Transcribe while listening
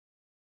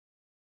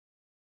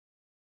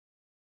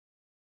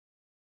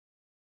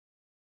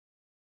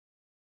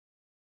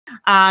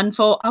And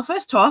for our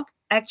first talk,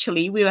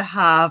 actually, we will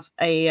have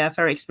a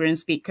very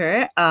experienced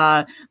speaker,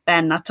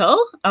 Ben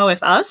Nuttall,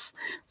 with us.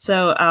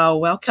 So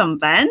welcome,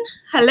 Ben.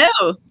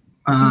 Hello.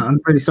 I'm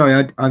pretty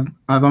sorry.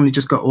 I've only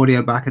just got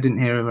audio back. I didn't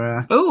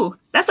hear. Oh,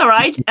 that's all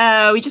right.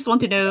 We just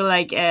want to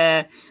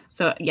know,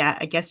 so yeah,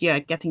 I guess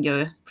you're getting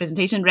your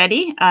presentation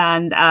ready,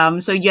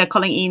 and so you're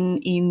calling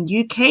in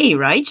UK,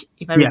 right?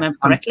 If I remember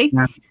correctly.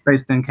 Yeah,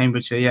 based in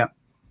Cambridgeshire. Yeah.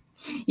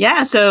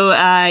 Yeah, so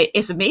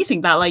it's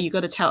amazing that you got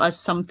to tell us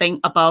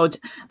something about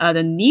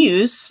the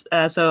news.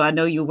 So I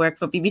know you work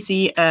for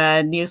BBC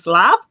News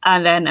Lab,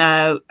 and then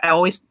I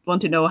always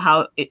want to know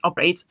how it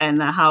operates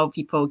and how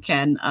people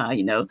can,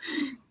 know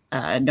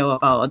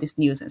about all this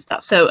news and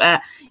stuff. So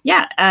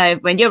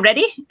when you're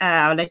ready,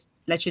 I'll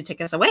let you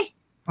take us away.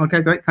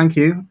 Okay, great. Thank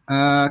you.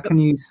 Can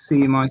you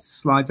see my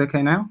slides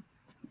okay now?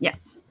 Yeah.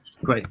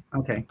 Great.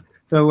 Okay.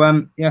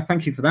 So yeah,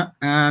 thank you for that,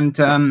 and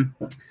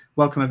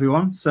welcome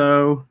everyone.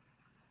 So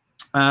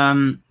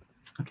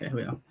okay, here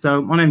we are.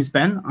 So my name is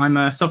Ben. I'm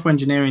a software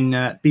engineer in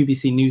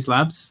BBC News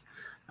Labs.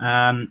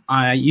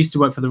 I used to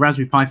work for the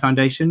Raspberry Pi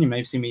Foundation. You may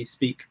have seen me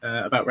speak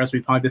about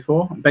Raspberry Pi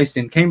before. I'm based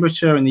in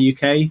Cambridgeshire in the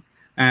UK,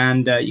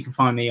 and you can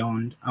find me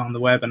on the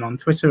web and on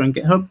Twitter and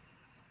GitHub.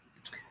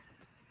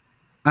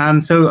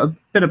 So a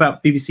bit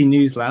about BBC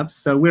News Labs.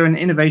 So we're an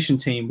innovation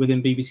team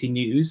within BBC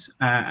News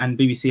and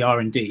BBC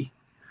R&D.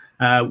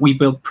 We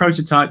build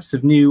prototypes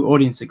of new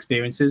audience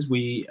experiences.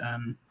 We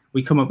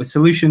come up with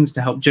solutions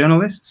to help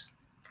journalists,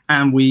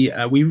 and we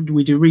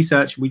do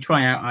research. We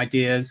try out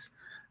ideas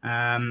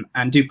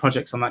and do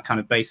projects on that kind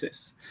of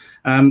basis.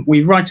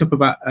 We write up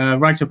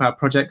our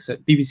projects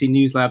at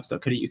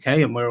bbcnewslabs.co.uk,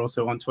 and we're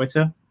also on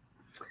Twitter,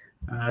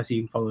 so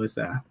you can follow us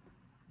there.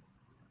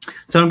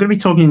 So I'm going to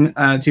be talking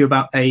to you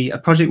about a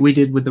project we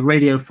did with the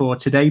Radio 4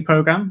 Today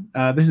program.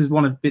 This is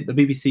one of the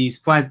BBC's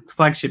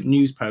flagship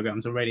news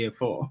programs, on Radio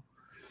 4.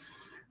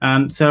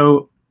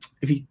 So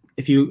if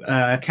you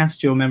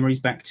cast your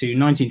memories back to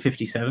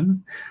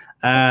 1957,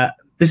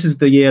 this is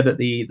the year that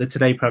the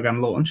Today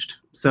program launched.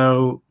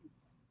 So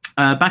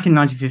back in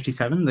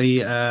 1957,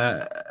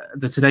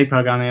 the Today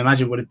program, I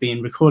imagine, would have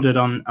been recorded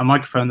on a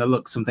microphone that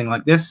looked something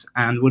like this,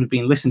 and would have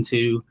been listened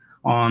to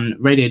on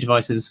radio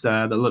devices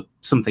that look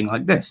something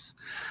like this.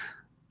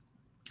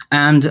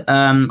 And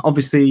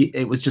obviously,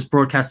 it was just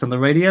broadcast on the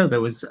radio.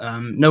 There was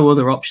no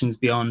other options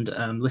beyond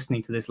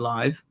listening to this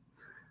live.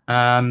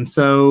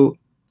 So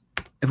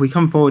if we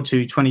come forward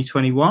to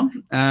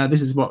 2021,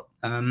 this is what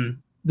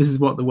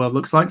the world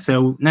looks like.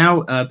 So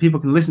now people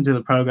can listen to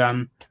the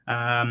program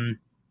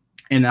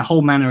in a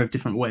whole manner of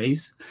different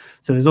ways.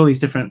 So there's all these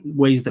different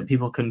ways that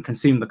people can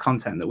consume the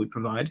content that we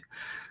provide.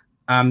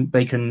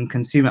 They can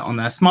consume it on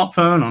their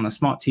smartphone, on a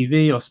smart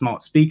TV or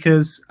smart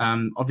speakers,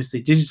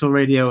 obviously digital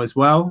radio as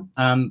well.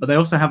 But they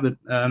also have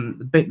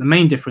the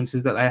main difference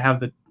is that they have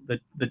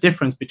the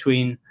difference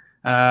between,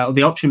 or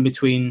the option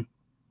between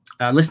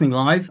listening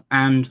live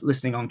and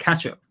listening on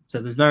catch-up.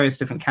 So there's various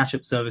different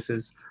catch-up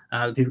services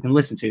that people can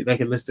listen to. They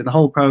can listen to the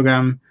whole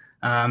program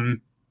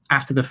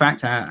after the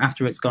fact,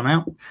 after it's gone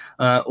out,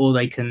 or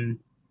they can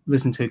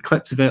listen to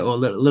clips of it or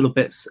little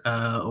bits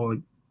or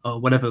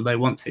whatever they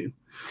want to.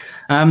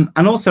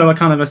 And also a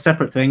kind of a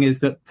separate thing is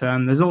that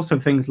there's also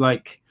things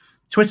like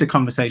Twitter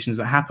conversations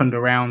that happened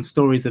around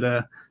stories that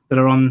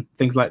are on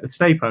things like the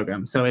Today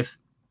program. So if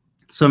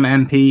some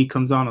MP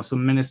comes on or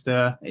some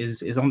minister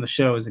is on the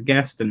show as a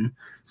guest and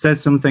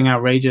says something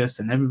outrageous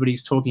and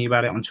everybody's talking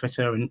about it on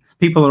Twitter, and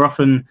people are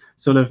often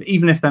sort of,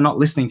 even if they're not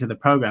listening to the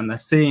program, they're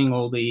seeing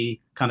all the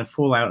kind of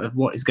fallout of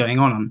what is going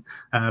on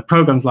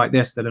programs like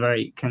this that are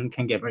can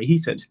get very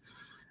heated.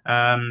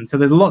 So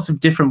there's lots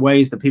of different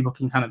ways that people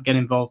can kind of get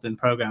involved in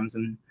programs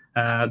and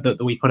that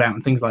we put out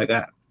and things like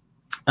that.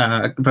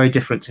 Very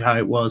different to how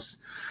it was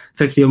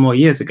 50 or more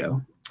years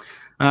ago.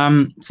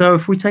 So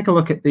if we take a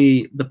look at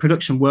the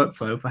production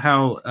workflow for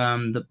how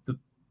the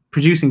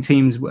producing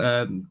teams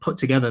put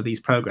together these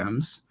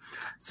programs,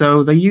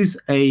 so they use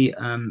a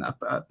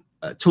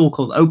tool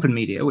called Open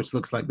Media, which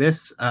looks like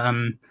this.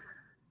 They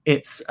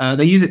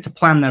use it to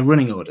plan their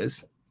running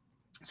orders.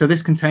 So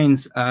this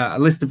contains a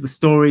list of the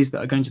stories that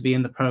are going to be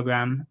in the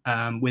program,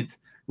 with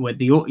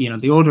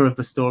the order of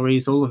the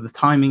stories, all of the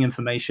timing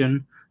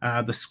information,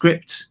 the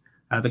script,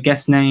 the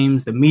guest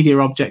names, the media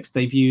objects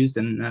they've used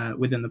and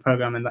within the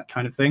program and that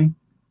kind of thing.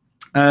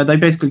 They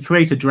basically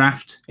create a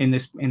draft in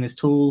this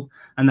tool,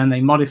 and then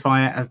they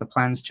modify it as the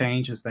plans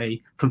change, as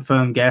they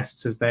confirm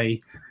guests, as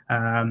they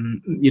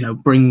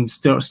bring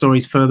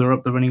stories further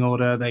up the running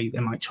order. They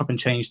might chop and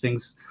change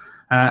things.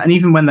 And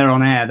even when they're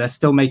on air, they're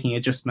still making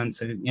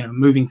adjustments,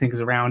 moving things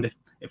around.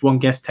 If one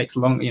guest takes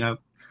longer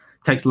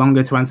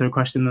to answer a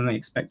question than they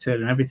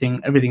expected, and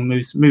everything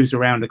moves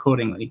around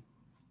accordingly.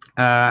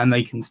 And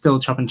they can still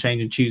chop and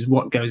change and choose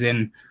what goes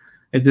in.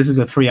 This is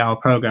a 3-hour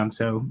program,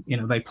 so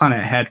they plan it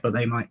ahead, but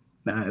they might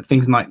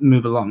things might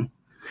move along.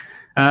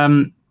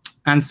 And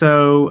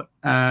so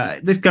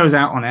this goes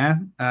out on air.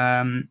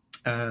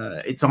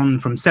 It's on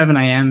from 7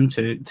 a.m.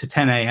 to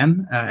 10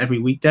 a.m. Every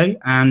weekday,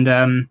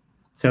 and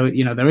so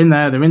they're in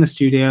the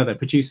studio, they're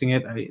producing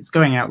it, it's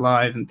going out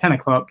live, and 10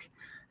 o'clock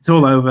it's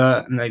all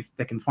over, and they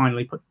can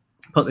finally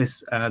put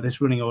this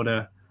this running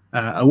order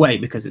away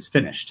because it's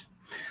finished.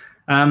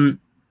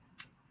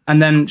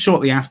 And then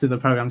shortly after the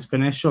program's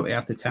finished, shortly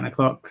after 10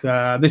 o'clock,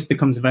 this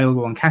becomes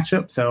available on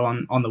catch-up. So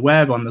on the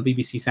web, on the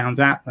BBC Sounds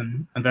app,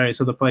 and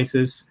various other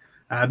places,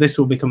 this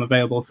will become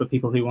available for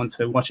people who want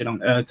to watch it on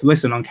to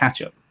listen on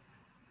catch-up.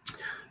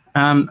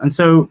 And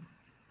so,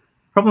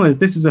 problem is,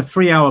 this is a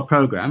 3-hour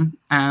program,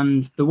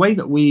 and the way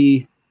that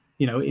we,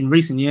 in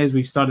recent years,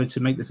 we've started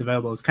to make this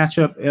available as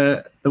catch-up.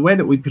 The way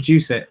that we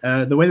produce it,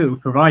 the way that we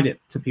provide it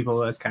to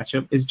people as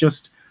catch-up, is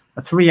just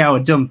a 3-hour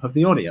dump of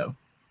the audio.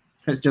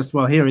 It's just,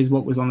 well, here is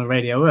what was on the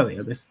radio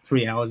earlier, this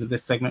 3 hours of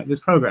this segment of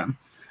this program.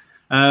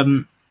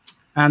 And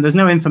there's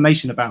no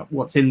information about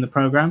what's in the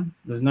program.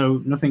 There's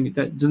nothing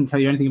that doesn't tell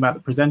you anything about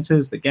the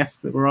presenters, the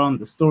guests that were on,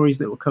 the stories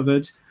that were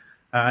covered.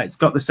 It's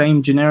got the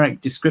same generic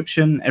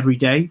description every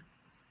day.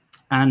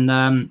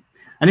 And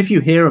if you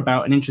hear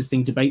about an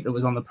interesting debate that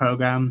was on the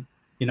program,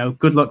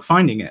 good luck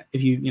finding it.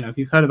 If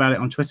you've heard about it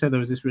on Twitter,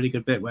 there was this really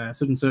good bit where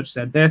such and such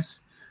said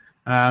this.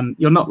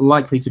 You're not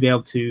likely to be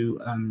able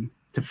to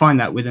find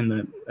that within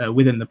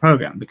the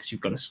program, because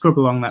you've got to scrub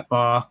along that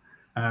bar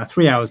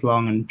 3 hours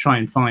long and try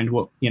and find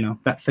what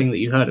that thing that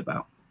you heard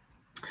about.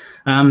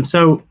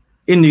 So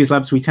in News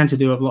Labs, we tend to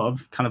do a lot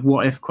of kind of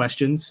what if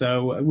questions.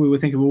 So we were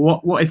thinking,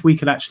 well, what if we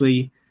could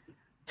actually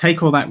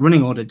take all that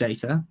running order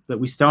data that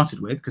we started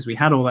with, because we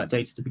had all that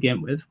data to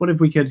begin with. What if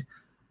we could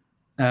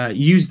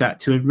use that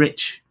to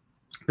enrich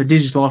the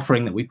digital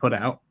offering that we put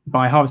out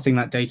by harvesting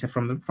that data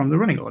from the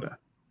running order?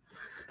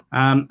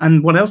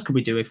 And what else could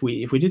we do if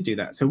we did do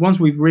that? So once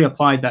we've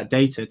reapplied that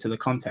data to the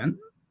content,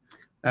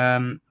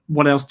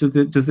 what else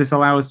does this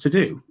allow us to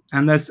do?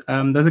 And there's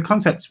a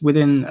concept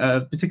within,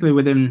 particularly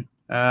within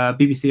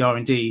BBC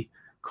R&D,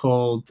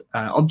 called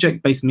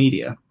object-based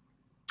media,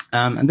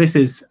 and this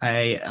is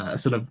a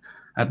sort of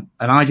an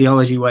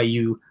ideology where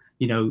you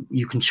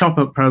can chop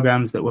up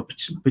programs that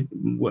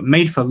were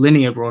made for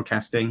linear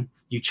broadcasting.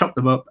 You chop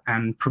them up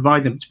and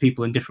provide them to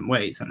people in different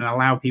ways, and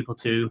allow people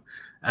to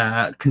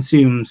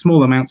consume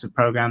small amounts of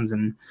programs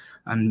and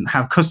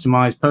have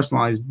customized,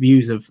 personalized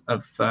views of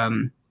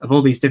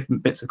all these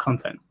different bits of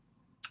content.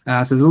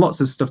 So there's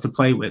lots of stuff to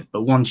play with,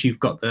 but once you've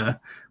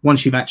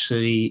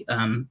actually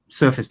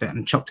surfaced it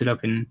and chopped it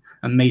up and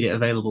made it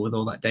available with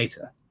all that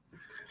data.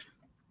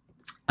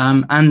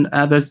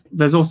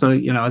 There's also,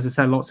 as I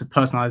said, lots of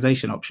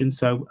personalization options.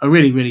 So a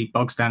really, really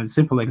bog standard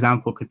simple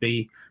example could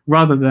be,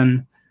 rather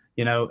than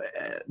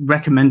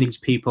recommending to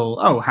people,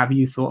 oh, have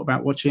you thought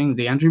about watching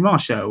the Andrew Marr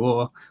Show,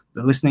 or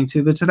listening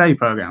to the Today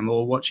program,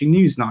 or watching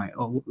Newsnight,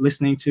 or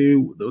listening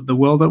to the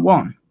World at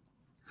One?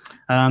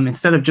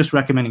 Instead of just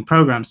recommending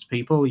programs to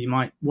people, you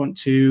might want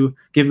to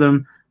give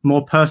them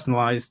more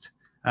personalized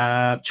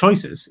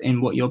choices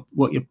in what you're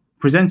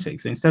presenting.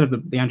 So instead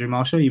of the Andrew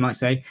Marr Show, you might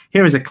say,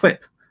 here is a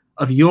clip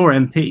of your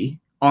MP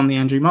on the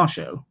Andrew Marr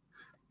Show.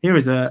 Here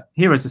is a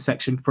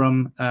section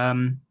from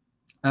an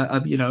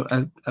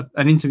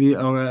interview,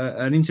 or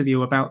an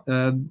interview about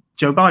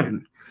Joe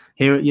Biden.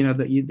 Here,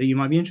 that you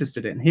might be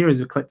interested in. Here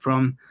is a clip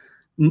from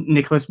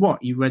Nicholas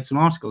Watt. You read some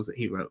articles that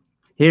he wrote.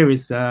 Here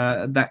is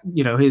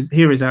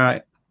here is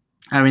our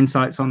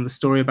insights on the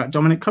story about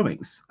Dominic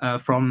Cummings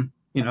from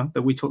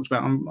that we talked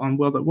about on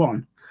World at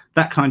One.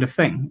 That kind of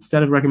thing.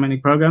 Instead of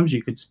recommending programs,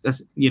 you could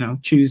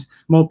choose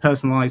more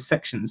personalized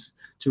sections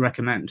to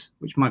recommend,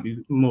 which might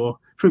be more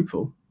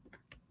fruitful.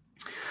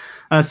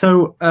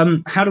 So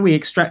how do we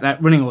extract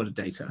that running order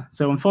data?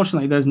 So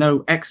unfortunately, there's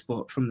no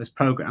export from this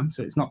program.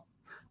 So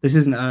this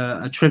isn't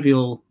a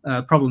trivial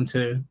problem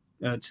to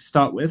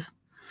start with.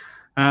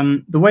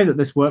 The way that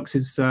this works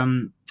is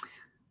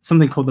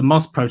something called the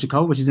MOS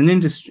Protocol, which is an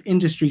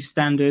industry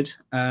standard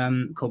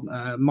called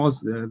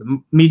MOS,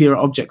 the Media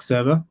Object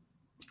Server.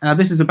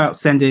 This is about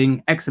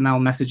sending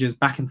XML messages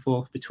back and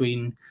forth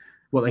between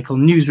what they call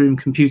newsroom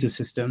computer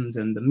systems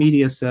and the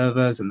media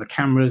servers and the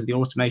cameras, the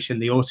automation,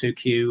 the auto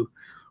cue,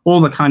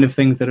 all the kind of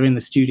things that are in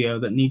the studio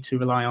that need to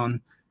rely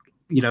on,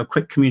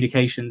 quick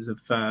communications of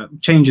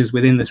changes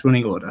within this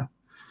running order.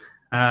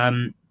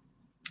 And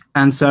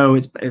so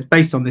it's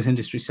based on this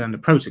industry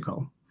standard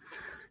protocol.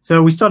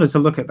 So we started to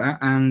look at that,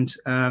 and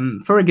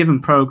for a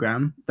given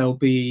program, there'll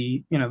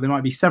be, there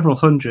might be several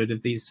hundred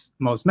of these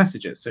MOS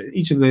messages. So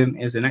each of them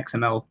is an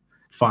XML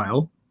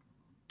file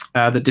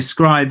that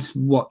describes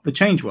what the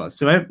change was.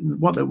 So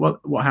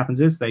what happens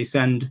is they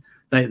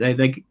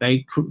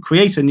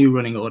create a new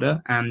running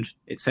order, and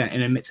it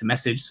emits a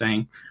message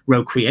saying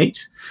row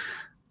create,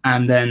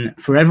 and then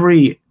for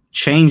every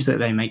change that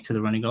they make to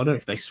the running order,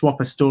 if they swap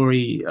a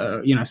story,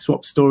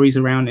 swap stories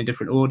around in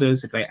different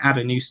orders, if they add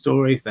a new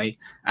story, if they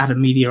add a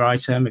media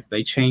item, if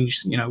they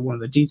change, one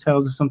of the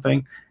details of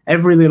something,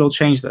 every little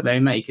change that they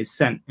make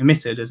is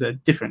emitted as a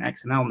different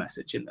XML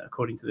message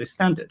according to this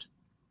standard.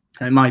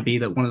 And it might be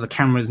that one of the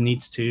cameras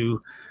needs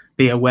to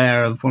be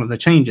aware of one of the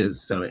changes,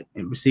 so it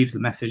receives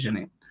the message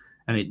and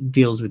it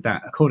deals with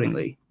that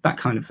accordingly, that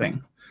kind of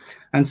thing.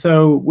 And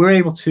so we're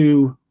able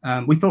to,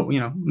 we thought,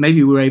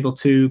 maybe we're able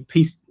to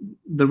piece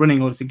the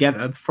running order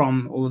together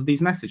from all of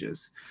these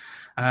messages.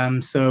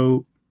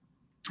 So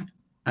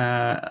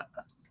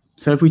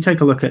So if we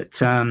take a look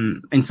at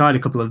inside a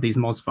couple of these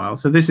MOS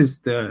files, so this is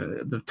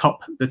the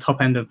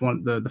top end of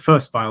the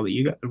first file that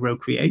you get, the row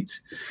create.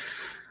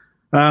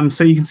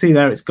 So you can see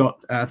there it's got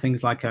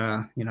things like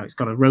it's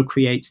got a row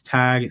create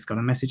tag, it's got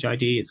a message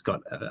ID, it's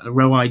got a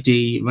row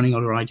ID, running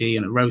order ID,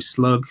 and a row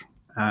slug,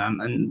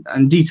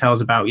 and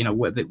details about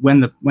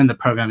when the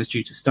program is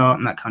due to start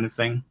and that kind of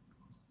thing.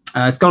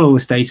 It's got all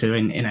this data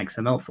in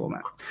XML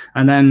format,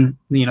 and then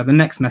the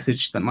next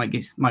message that might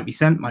be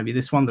sent might be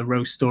this one, the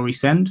row story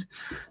send.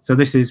 So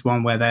this is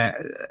one where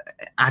they're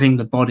adding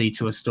the body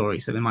to a story.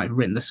 So they might have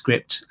written the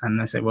script, and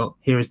they say, well,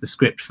 here is the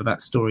script for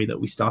that story that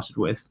we started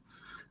with.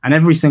 And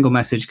every single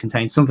message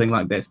contains something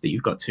like this that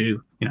you've got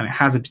to, it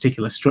has a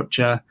particular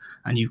structure,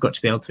 and you've got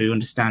to be able to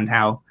understand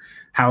how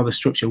the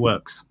structure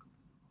works.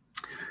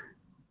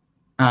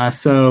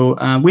 So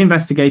we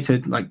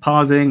investigated like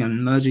parsing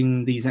and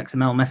merging these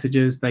XML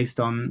messages based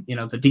on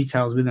the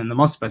details within the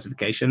MOS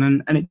specification,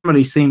 and it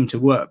really seemed to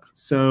work.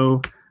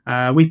 So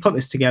we put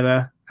this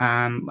together,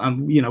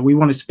 and we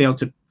wanted to be able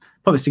to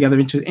put this together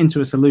into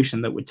a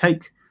solution that would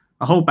take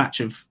a whole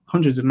batch of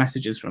hundreds of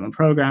messages from a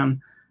program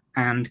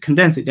and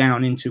condense it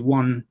down into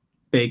one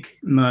big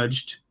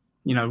merged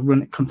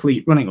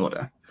complete running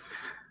order.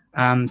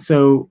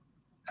 So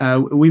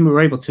we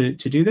were able to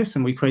do this,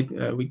 and we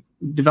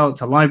developed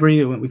a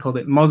library. We called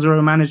it MOS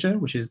Manager,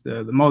 which is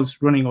the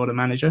MOS running order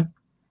manager.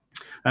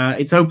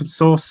 It's open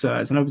source.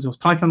 It's an open source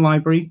Python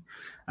library.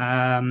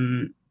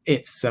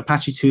 It's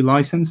Apache 2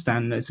 licensed,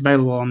 and it's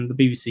available on the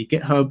BBC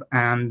GitHub,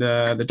 and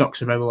the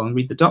docs are available on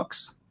Read the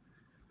Docs.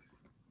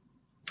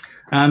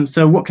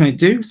 So what can it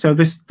do? So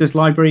this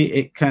library,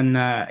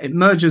 it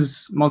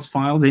merges MOS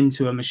files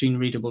into a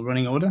machine-readable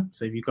running order.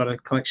 So if you've got a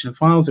collection of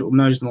files, it will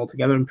merge them all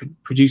together and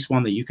produce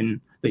one that you can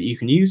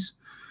use.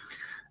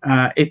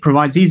 It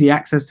provides easy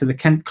access to the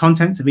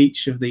contents of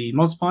each of the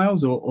MOS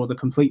files or the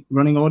complete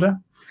running order,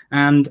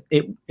 and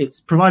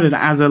it's provided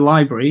as a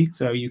library,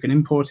 so you can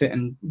import it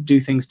and do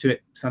things to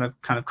it kind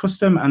of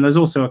custom. And there's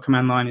also a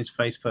command line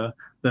interface for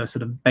the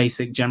sort of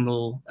basic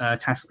general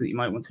tasks that you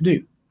might want to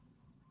do.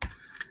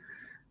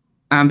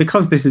 And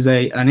because this is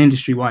an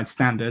industry-wide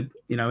standard,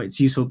 it's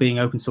useful being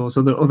open source.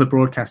 Other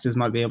broadcasters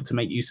might be able to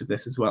make use of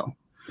this as well.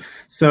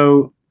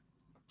 So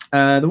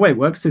the way it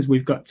works is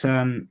we've got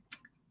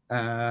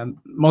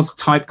MOS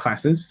type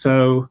classes.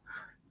 So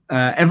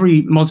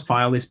every MOS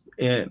file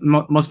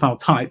MOS file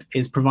type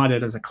is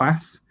provided as a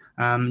class.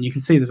 You can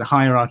see there's a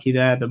hierarchy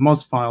there. The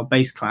MOS file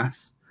base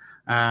class,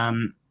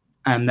 and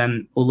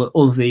then all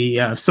of the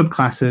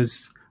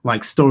subclasses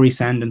like story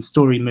send and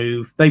story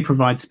move. They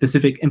provide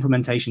specific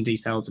implementation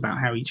details about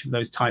how each of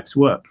those types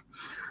work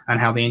and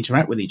how they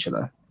interact with each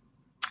other.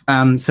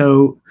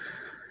 So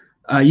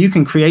you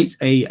can create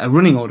a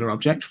running order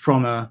object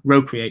from a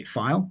row create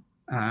file.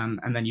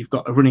 And then you've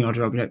got a running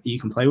order object that you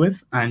can play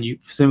with, and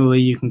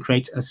similarly you can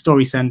create a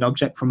story send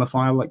object from a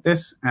file like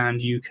this, and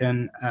you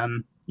can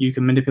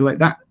manipulate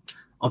that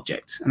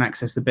object and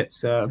access the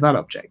bits of that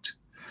object.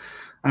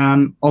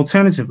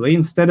 Alternatively,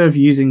 instead of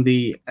using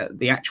the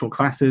actual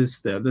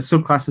classes, the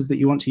subclasses that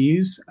you want to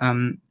use,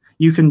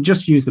 you can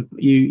just use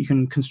you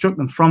can construct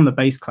them from the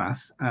base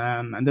class,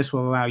 and this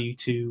will allow you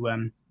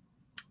to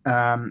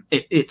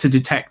to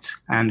detect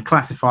and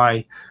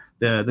classify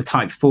the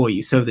type for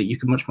you, so that you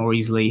can much more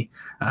easily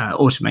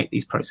automate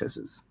these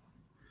processes.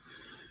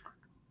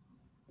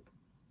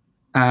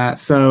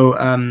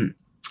 And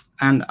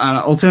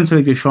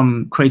alternatively,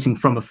 from creating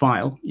from a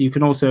file, you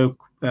can also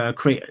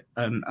create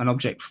an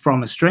object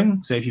from a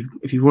string. So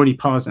if you've already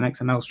parsed an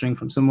XML string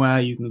from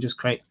somewhere, you can just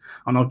create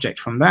an object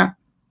from that.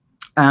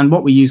 And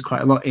what we use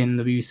quite a lot in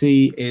the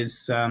BBC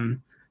is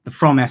the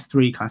from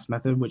S3 class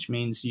method, which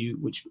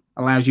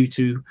allows you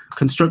to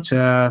construct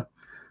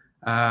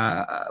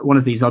one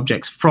of these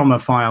objects from a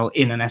file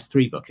in an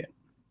S3 bucket.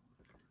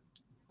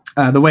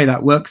 The way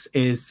that works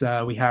is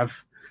we have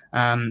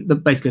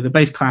basically the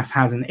base class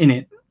has an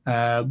init,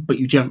 but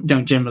you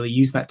don't generally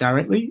use that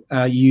directly.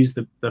 You use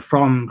the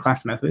from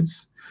class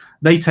methods.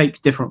 They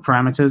take different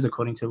parameters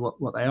according to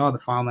what they are, the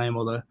file name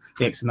or the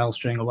XML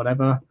string or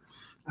whatever,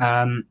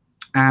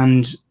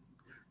 and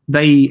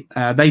they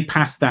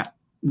pass that.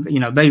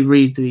 They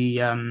read the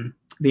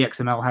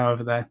XML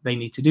however they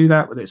need to do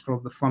that, whether it's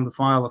from the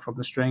file or from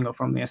the string or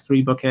from the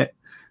S3 bucket.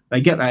 They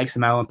get that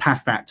XML and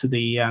pass that to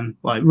the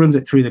it runs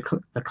it through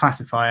the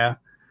classifier,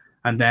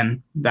 and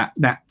then that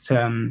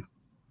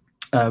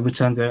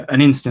returns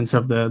an instance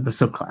of the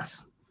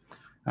subclass,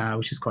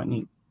 which is quite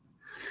neat.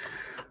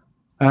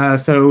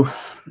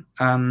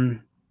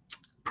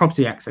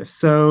 Property access.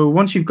 So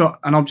once you've got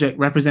an object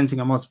representing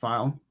a MOS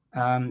file,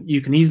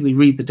 you can easily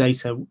read the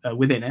data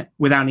within it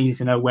without needing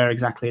to know where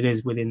exactly it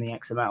is within the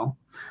XML.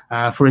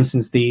 For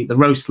instance, the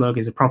row slug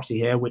is a property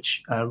here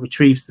which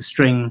retrieves the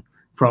string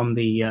from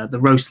the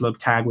row slug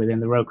tag within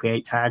the row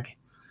create tag,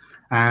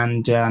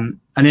 and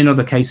in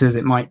other cases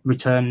it might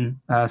return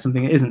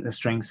something that isn't a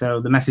string.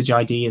 So the message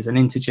ID is an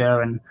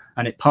integer, and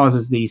it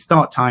parses the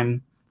start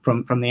time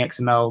from the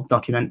XML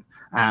document,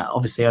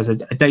 obviously as a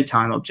date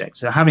time object.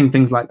 So having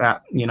things like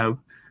that,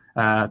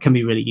 can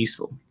be really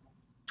useful.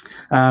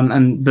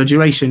 And the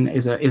duration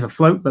is a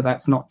float, but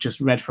that's not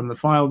just read from the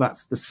file.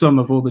 That's the sum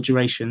of all the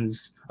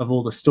durations of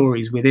all the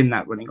stories within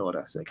that running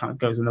order. So it kind of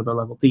goes another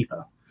level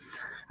deeper.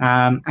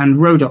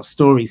 And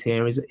row.stories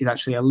here is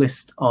actually a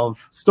list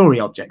of story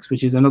objects,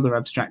 which is another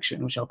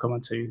abstraction, which I'll come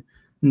on to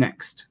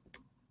next.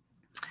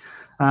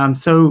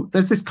 So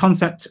there's this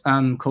concept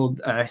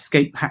called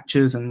escape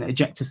hatches and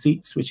ejector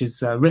seats, which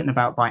is written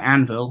about by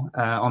Anvil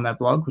on their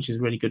blog, which is a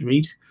really good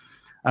read.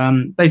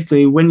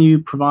 Basically, when you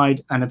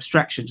provide an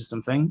abstraction to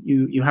something,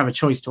 you have a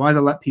choice to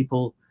either let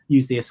people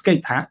use the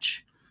escape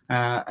hatch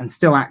and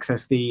still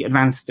access the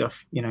advanced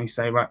stuff. You know, you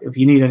say, right, if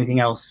you need anything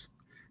else,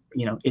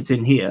 you know, it's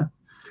in here.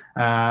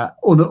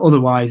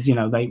 Otherwise, you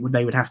know,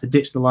 they would have to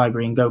ditch the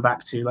library and go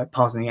back to like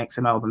parsing the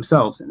XML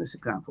themselves in this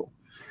example.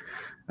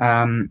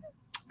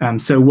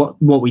 So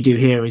what we do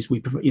here is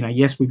we, you know,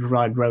 yes, we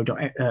provide row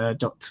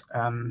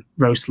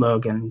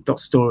slug and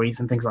 .stories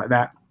and things like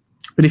that.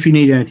 But if you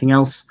need anything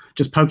else,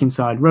 just poke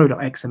inside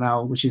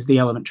row.xml, which is the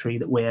element tree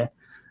that we're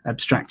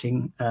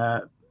abstracting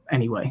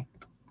anyway.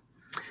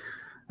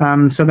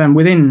 So then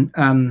within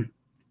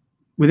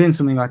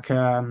something like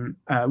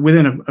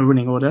within a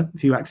running order,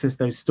 if you access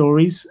those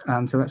stories,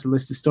 so that's a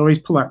list of stories,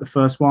 pull out the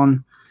first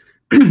one,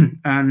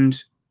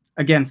 and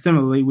again,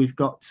 similarly, we've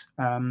got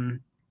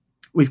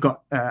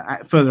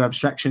further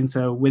abstraction.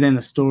 So within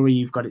the story,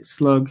 you've got its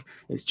slug,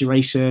 its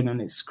duration,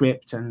 and its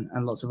script, and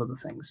lots of other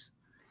things.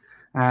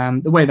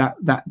 The way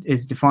that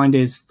is defined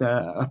is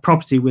a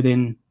property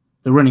within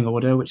the running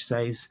order, which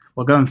says,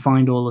 well, go and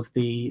find all of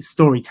the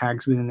story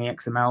tags within the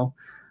XML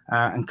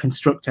and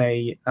construct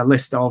a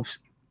list of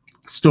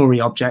story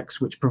objects,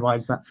 which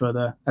provides that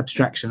further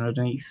abstraction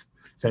underneath.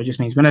 So it just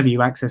means whenever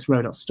you access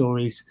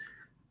row.stories,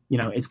 you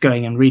know, it's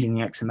going and reading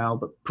the XML,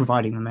 but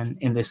providing them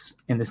in this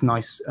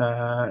nice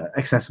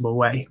accessible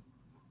way.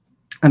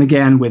 And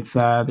again, with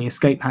the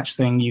escape hatch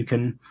thing, you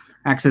can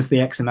access the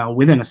XML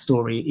within a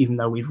story, even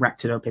though we've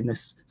wrapped it up in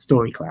this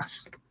story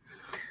class.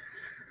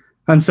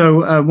 And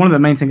so one of the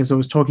main things I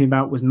was talking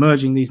about was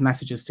merging these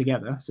messages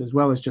together. So as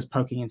well as just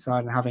poking inside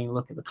and having a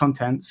look at the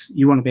contents,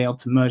 you want to be able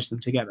to merge them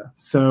together.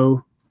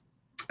 So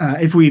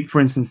if we,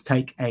 for instance,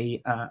 take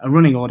a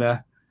running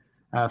order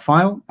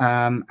file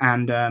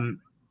and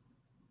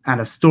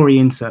a story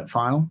insert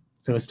file.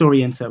 So a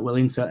story insert will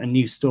insert a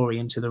new story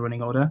into the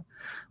running order.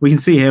 We can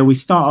see here we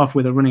start off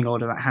with a running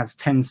order that has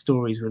 10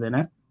 stories within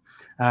it.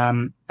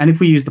 And if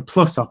we use the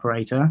plus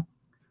operator,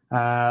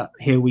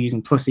 here we're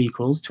using plus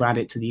equals to add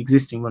it to the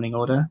existing running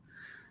order.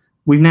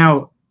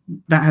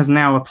 That has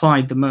now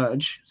applied the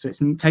merge. So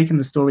it's taken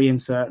the story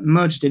insert,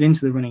 merged it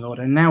into the running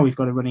order. And now we've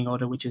got a running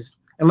order which is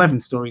 11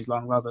 stories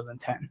long rather than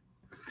 10.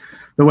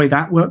 The way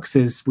that works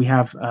is we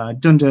have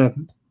dunder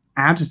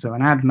add, so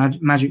an add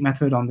magic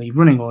method on the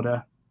running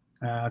order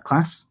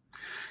class.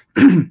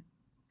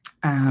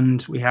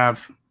 And we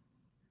have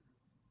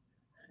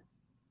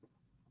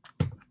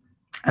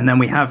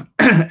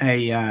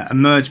a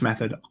merge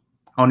method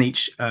on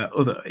each of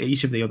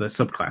the other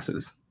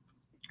subclasses.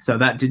 So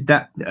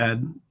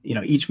you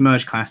know, each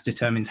merge class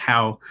determines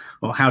how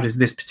does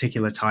this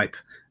particular type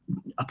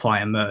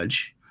apply a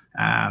merge,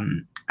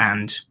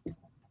 and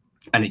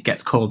it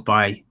gets called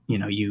by, you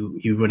know,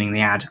 you running the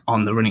add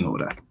on the running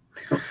order.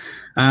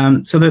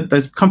 So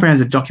there's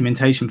comprehensive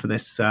documentation for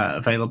this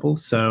available.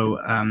 So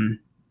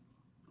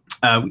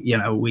you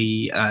know,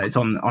 it's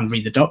on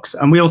Read the Docs,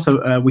 and we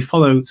also we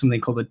follow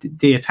something called the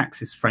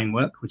Diataxis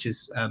framework, which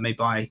is made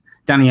by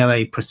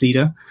Daniele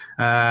Procida.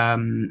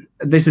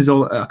 This is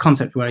all a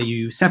concept where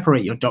you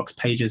separate your docs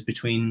pages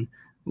between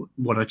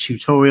what are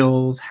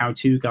tutorials,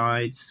 how-to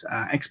guides,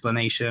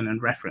 explanation,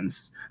 and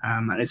reference.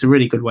 And it's a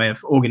really good way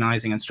of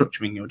organizing and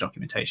structuring your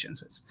documentation.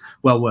 So it's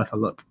well worth a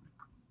look.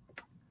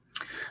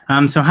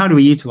 So how do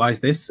we utilize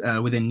this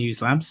within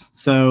News Labs?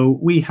 So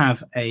we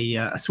have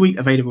a suite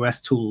of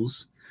AWS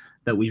tools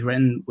that we've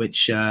written,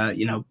 which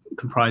you know,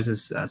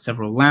 comprises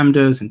several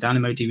lambdas and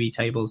DynamoDB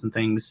tables and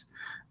things.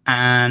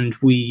 And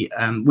we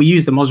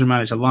use the MOS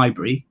Manager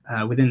library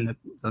within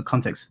the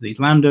context of these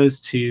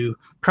lambdas to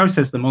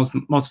process the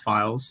MOS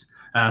files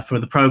for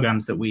the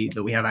programs that we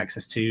have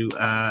access to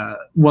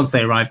once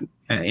they arrive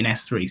in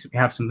S3. So we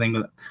have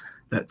something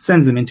that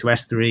sends them into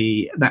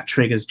S3 that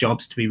triggers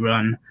jobs to be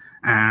run,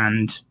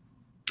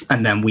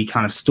 and then we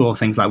kind of store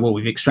things like, well,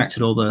 we've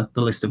extracted all the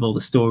list of all the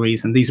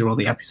stories, and these are all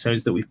the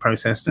episodes that we've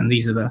processed, and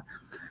these are the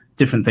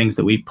different things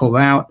that we've pulled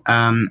out,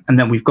 and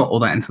then we've got all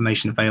that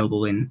information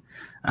available in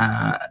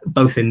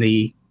both in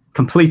the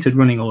completed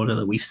running order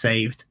that we've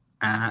saved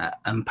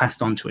and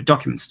passed on to a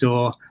document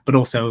store, but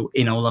also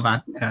in all of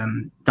our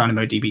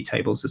DynamoDB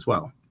tables as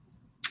well.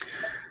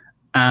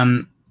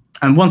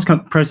 And once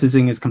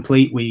processing is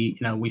complete,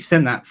 we've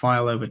sent that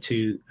file over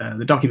to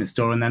the document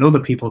store, and then other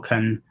people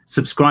can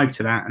subscribe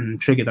to that and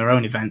trigger their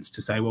own events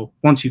to say, well,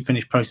 once you've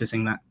finished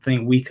processing that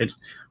thing, we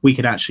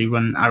could actually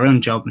run our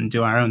own job and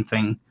do our own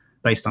thing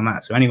based on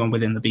that. So anyone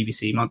within the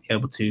BBC might be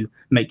able to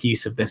make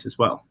use of this as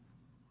well.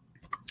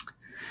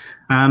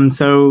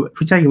 So if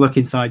we take a look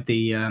inside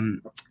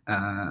the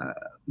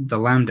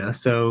Lambda,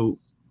 so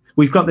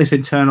we've got this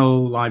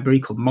internal library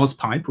called MOS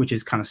Pipe, which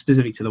is kind of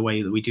specific to the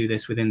way that we do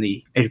this within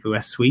the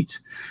AWS suite.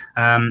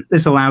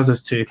 This allows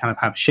us to kind of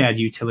have shared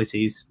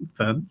utilities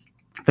for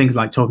things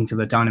like talking to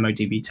the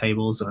DynamoDB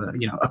tables,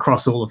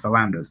 across all of the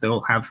Lambdas. They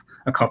all have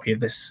a copy of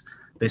this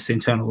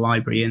internal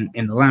library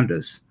in the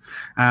Lambdas.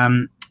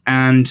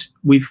 And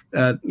we've,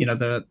 the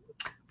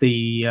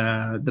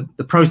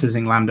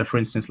processing Lambda, for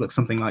instance, looks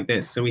something like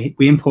this. So we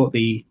import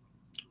the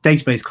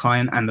database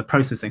client and the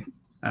processing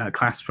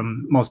class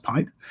from MOS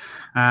Pipe,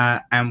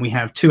 and we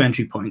have two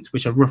entry points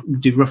which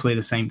do roughly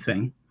the same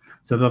thing.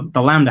 So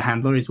the Lambda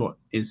handler is what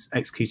is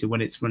executed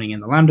when it's running in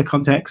the Lambda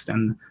context,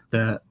 and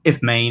the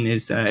if name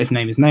is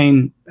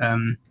main.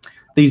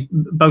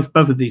 Both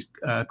of these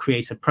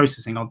create a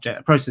processing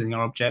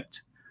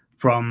object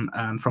from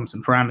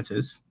some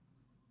parameters,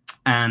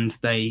 and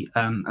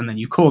then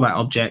you call that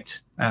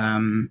object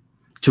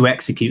to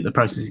execute the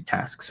processing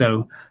task.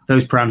 So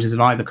those parameters have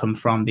either come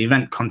from the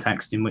event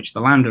context in which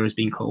the Lambda is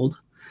being called,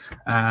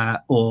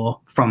 or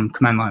from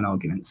command line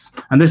arguments.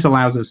 And this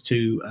allows us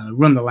to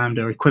run the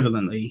Lambda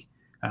equivalently,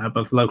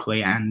 both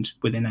locally and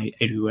within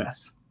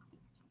AWS.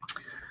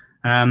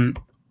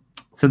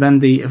 So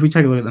then if we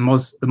take a look at the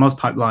MOS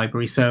Pipe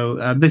library,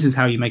 so this is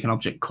how you make an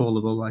object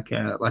callable, like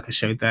I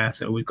showed there.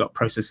 So we've got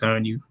processor,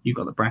 and you've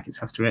got the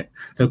brackets after it.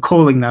 So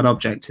calling that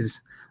object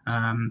is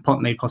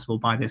made possible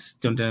by this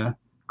dunder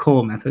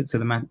call method, so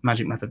the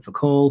magic method for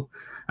call.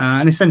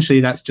 And essentially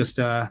that's just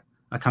a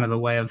kind of a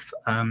way of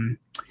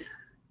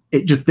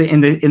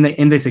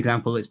in this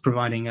example, it's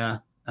providing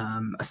a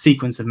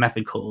sequence of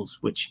method calls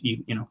which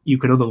you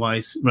could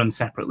otherwise run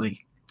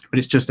separately, but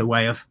it's just a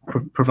way of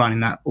providing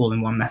that all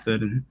in one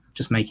method and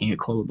just making it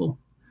callable,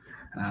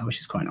 which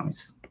is quite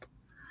nice.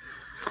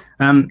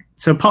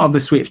 So part of the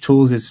suite of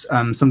tools is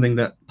something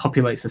that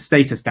populates a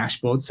status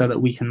dashboard so that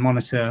we can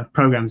monitor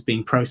programs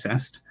being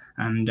processed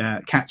and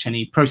catch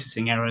any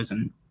processing errors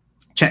and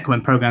check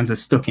when programs are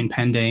stuck in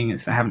pending,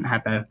 if they haven't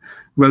had their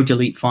row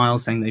delete file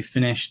saying they've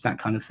finished, that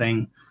kind of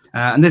thing.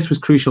 And this was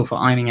crucial for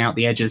ironing out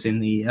the edges in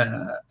the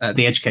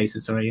edge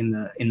cases, in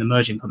the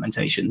merge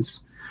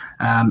implementations,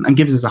 and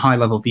gives us a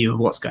high-level view of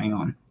what's going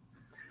on.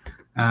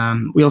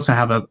 We also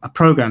have a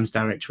programs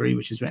directory,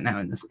 which is written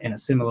out in a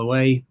similar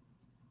way.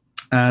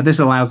 This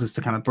allows us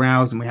to kind of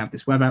browse, and we have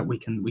this web app. We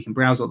can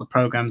browse all the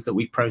programs that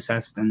we've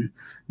processed and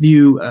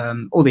view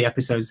all the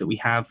episodes that we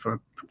have for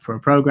a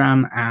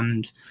program,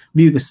 and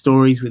view the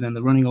stories within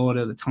the running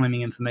order, the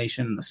timing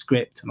information, the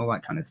script, and all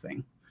that kind of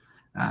thing.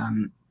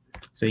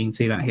 So you can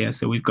see that here.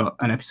 So we've got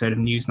an episode of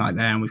Newsnight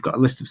there, and we've got a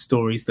list of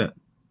stories that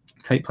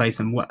take place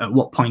and at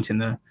what point in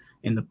the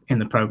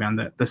program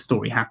that the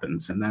story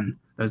happens. And then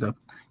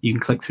you can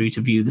click through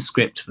to view the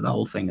script for the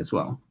whole thing as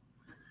well.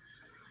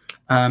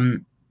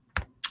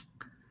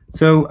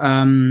 So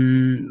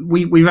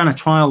we ran a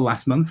trial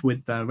last month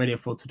with Radio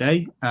 4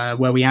 Today,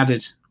 where we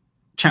added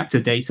chapter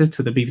data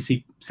to the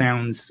BBC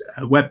Sounds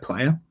web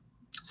player.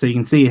 So you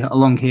can see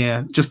along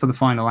here, just for the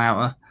final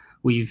hour,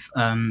 we've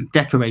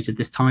decorated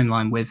this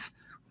timeline with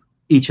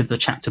each of the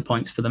chapter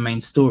points for the main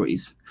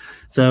stories.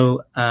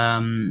 So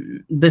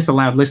this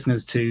allowed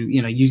listeners to,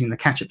 using the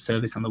catch-up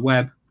service on the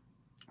web,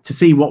 to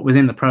see what was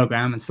in the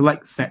program and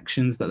select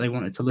sections that they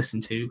wanted to listen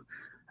to.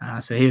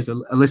 So here's a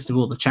list of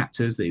all the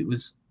chapters that it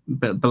was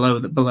below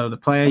the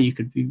player. You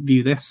could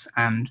view this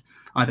and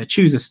either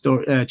choose a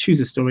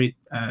story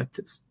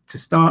to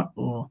start,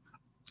 or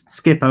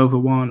skip over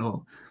one,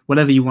 or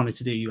whatever you wanted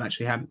to do. You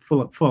actually had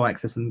full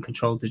access and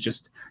control to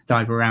just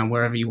dive around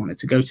wherever you wanted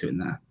to go to in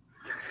there.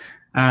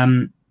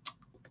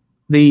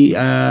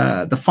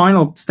 The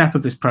final step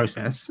of this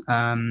process,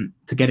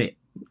 to get it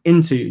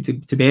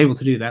to be able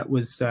to do that,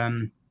 was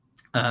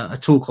a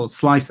tool called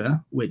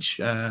Slicer, which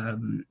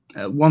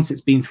once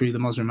it's been through the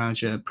MOS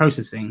Manager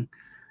processing,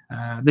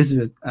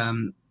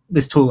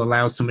 this tool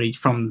allows somebody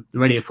from the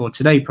Radio 4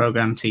 Today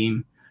program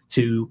team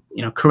to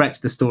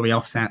correct the story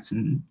offsets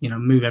and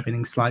move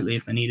everything slightly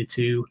if they needed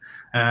to,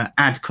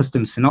 add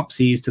custom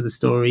synopses to the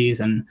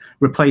stories, and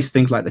replace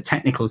things like the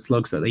technical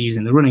slugs that they use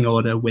in the running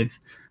order with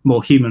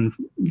more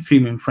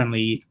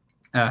human-friendly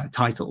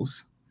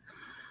titles.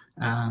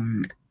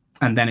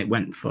 And then it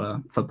went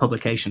for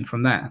publication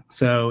from there.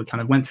 So it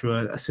kind of went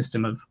through a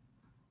system of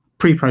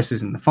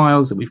pre-processing the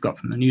files that we've got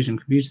from the newsroom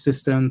computer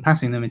system,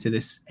 passing them into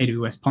this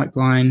AWS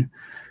pipeline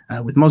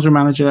with MOS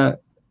Manager,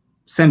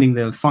 sending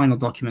the final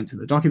document to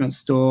the document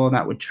store.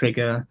 That would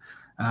trigger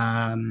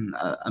a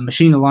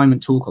machine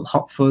alignment tool called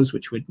HotFuzz,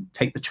 which would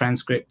take the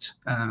transcript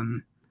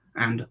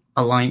and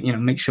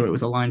align, make sure it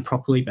was aligned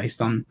properly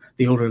based on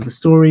the order of the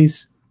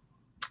stories,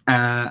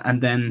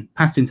 and then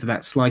passed into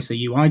that Slicer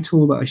UI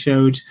tool that I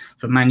showed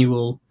for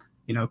manual,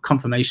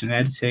 confirmation and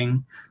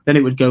editing. Then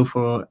it would go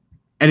for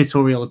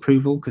editorial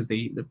approval, because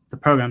the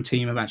program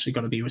team have actually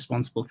got to be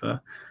responsible for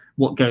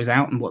what goes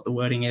out and what the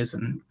wording is,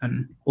 and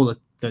all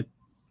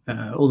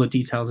the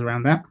details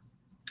around that.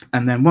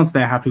 And then once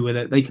they're happy with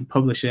it, they can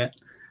publish it,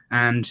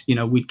 and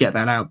we'd get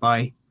that out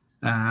by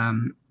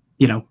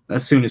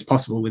as soon as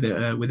possible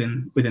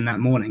within that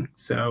morning.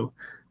 So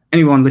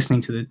anyone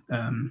listening to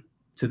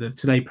the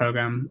Today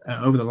program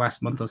over the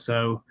last month or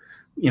so,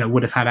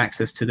 would have had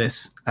access to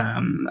this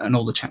and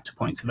all the chapter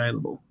points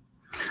available.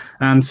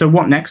 So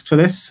what next for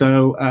this?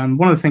 So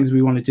one of the things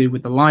we want to do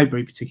with the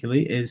library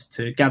particularly is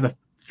to gather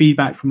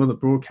feedback from other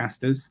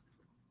broadcasters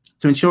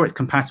to ensure it's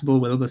compatible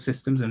with other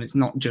systems, and it's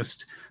not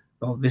just,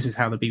 well, this is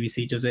how the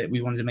BBC does it.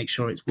 We wanted to make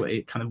sure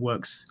it kind of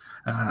works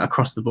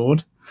across the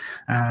board,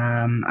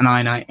 and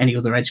iron out any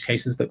other edge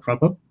cases that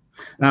crop up.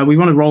 We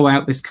want to roll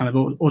out this kind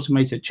of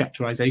automated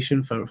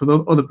chapterization for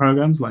the other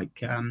programs,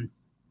 like and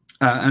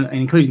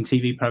including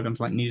TV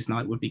programs like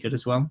Newsnight would be good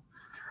as well.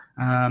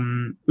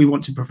 We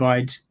want to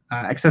provide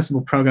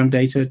accessible program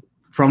data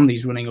from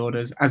these running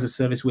orders as a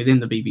service within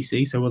the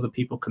BBC, so other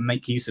people can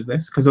make use of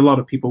this, because a lot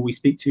of people we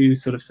speak to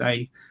sort of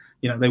say,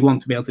 they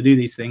want to be able to do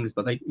these things,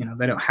 but they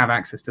don't have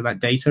access to that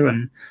data,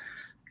 and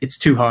it's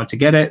too hard to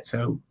get it.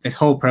 So this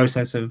whole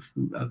process of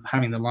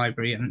having the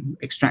library and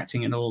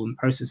extracting it all and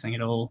processing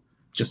it all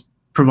just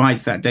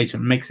provides that data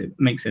and makes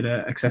it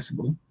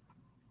accessible.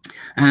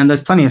 And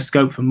there's plenty of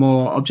scope for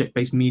more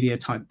object-based media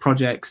type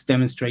projects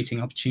demonstrating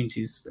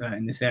opportunities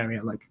in this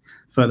area, like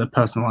further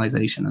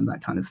personalization and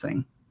that kind of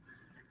thing.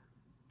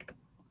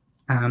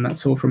 And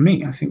that's all from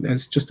me. I think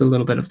there's just a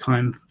little bit of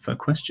time for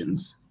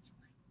questions.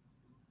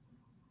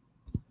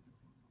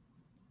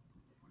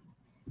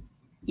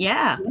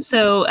 Yeah,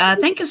 so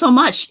thank you so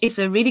much. It's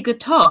a really good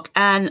talk.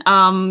 And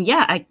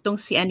yeah, I don't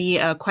see any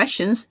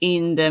questions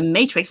in the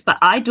matrix, but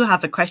I do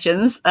have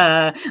questions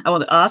I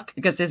want to ask,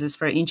 because this is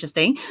very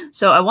interesting.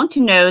 So I want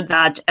to know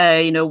that,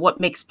 what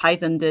makes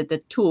Python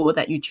the tool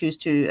that you choose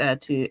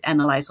to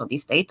analyze all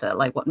these data?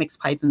 Like, what makes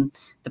Python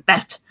the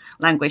best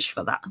language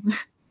for that?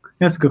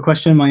 That's a good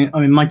question.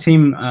 My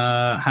team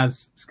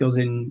has skills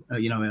in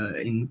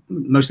in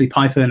mostly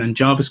Python and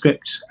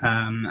JavaScript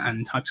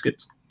and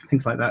TypeScript,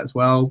 things like that as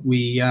well.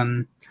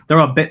 There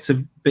are bits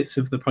of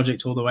the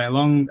project all the way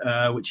along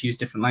which use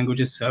different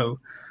languages. So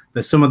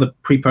there's some of the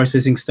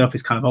pre-processing stuff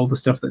is kind of older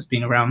stuff that's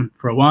been around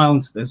for a while,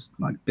 and so there's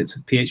like bits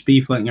of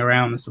PHP floating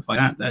around and stuff like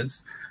that.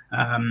 There's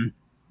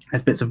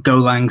bits of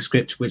Golang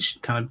script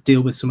which kind of deal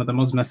with some of the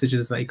MOS messages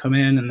as they come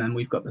in, and then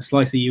we've got the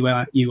slicer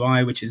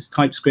UI which is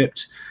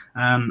TypeScript,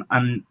 but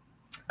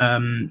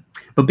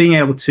being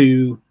able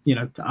to,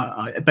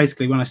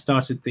 basically when I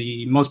started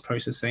the MOS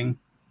processing,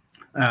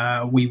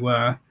 we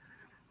were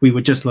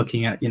just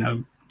looking at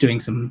doing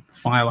some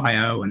file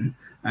I/O and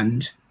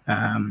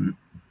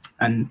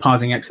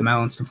parsing XML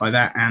and stuff like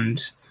that,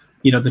 and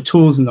the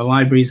tools and the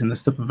libraries and the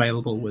stuff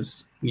available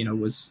was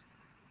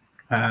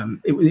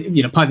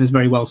Python's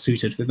very well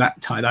suited for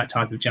that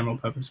type of general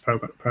purpose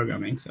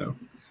programming. So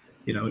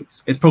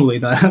it's probably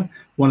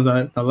one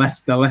of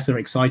the lesser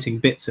exciting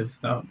bits of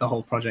the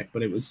whole project,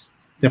 but it was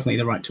definitely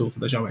the right tool for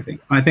the job.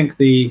 I think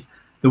the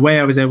way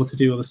I was able to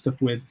do all the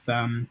stuff with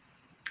the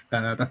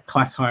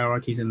class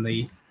hierarchies and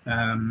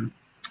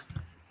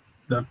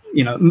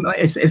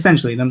it's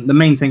essentially the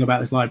main thing about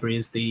this library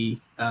is the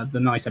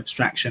nice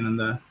abstraction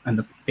and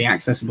the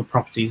accessible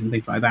properties and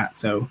things like that.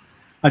 So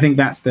I think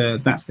that's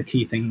the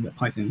key thing that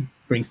Python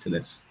brings to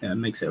this.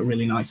 Makes it a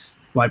really nice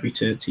library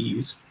to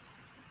use.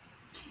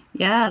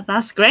 Yeah,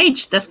 that's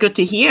great. That's good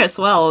to hear as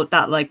well,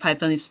 that like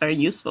Python is very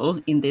useful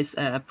in this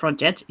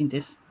project, in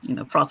this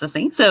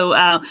processing. So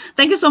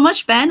thank you so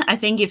much, Ben. I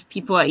think if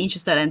people are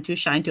interested and too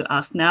shy to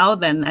ask now,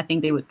 then I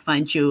think they would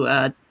find you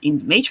in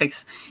the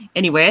matrix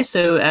anywhere.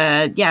 So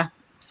yeah,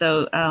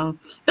 so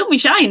don't be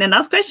shy and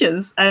ask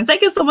questions. And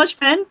thank you so much,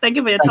 Ben. Thank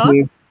you for your talk. Thank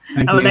you.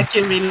 I would like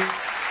to really